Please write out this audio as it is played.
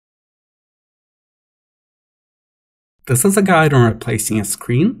This is a guide on replacing a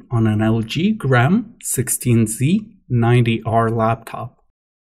screen on an LG Gram 16Z90R laptop.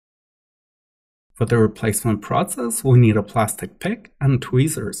 For the replacement process, we'll need a plastic pick and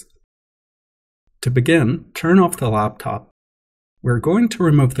tweezers. To begin, turn off the laptop. We're going to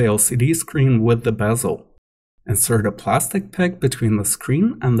remove the LCD screen with the bezel. Insert a plastic pick between the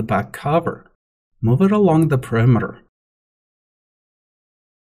screen and the back cover. Move it along the perimeter.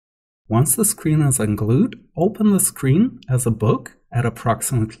 Once the screen is unglued, open the screen as a book at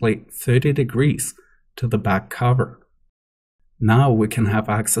approximately 30 degrees to the back cover. Now we can have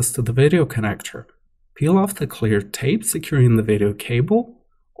access to the video connector. Peel off the clear tape securing the video cable,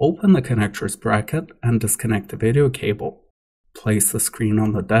 open the connector's bracket and disconnect the video cable. Place the screen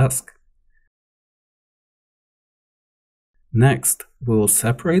on the desk. Next, we will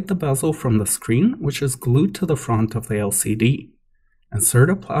separate the bezel from the screen, which is glued to the front of the LCD. Insert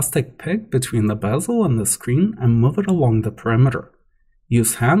a plastic pick between the bezel and the screen and move it along the perimeter.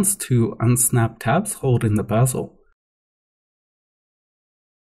 Use hands to unsnap tabs holding the bezel.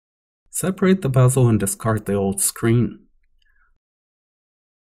 Separate the bezel and discard the old screen.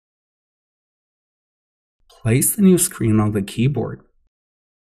 Place the new screen on the keyboard.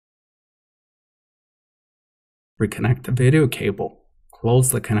 Reconnect the video cable.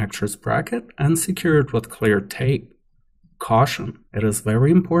 Close the connector's bracket and secure it with clear tape. Caution, it is very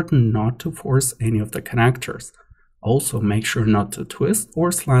important not to force any of the connectors. Also, make sure not to twist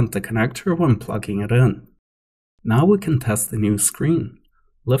or slant the connector when plugging it in. Now we can test the new screen.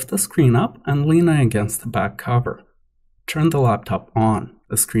 Lift the screen up and lean it against the back cover. Turn the laptop on.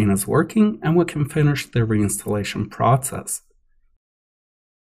 The screen is working and we can finish the reinstallation process.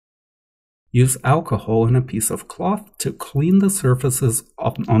 Use alcohol and a piece of cloth to clean the surfaces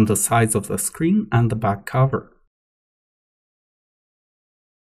on the sides of the screen and the back cover.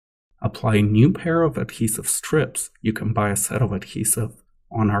 Apply a new pair of adhesive strips. You can buy a set of adhesive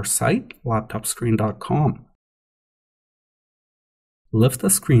on our site, LaptopScreen.com. Lift the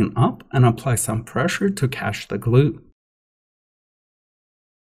screen up and apply some pressure to catch the glue.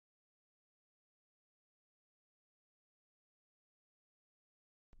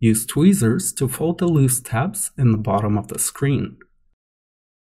 Use tweezers to fold the loose tabs in the bottom of the screen.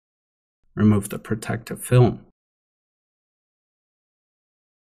 Remove the protective film.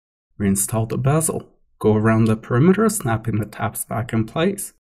 Reinstall the bezel. Go around the perimeter, snapping the tabs back in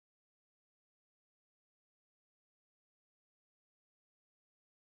place.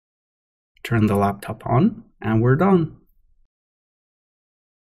 Turn the laptop on, and we're done.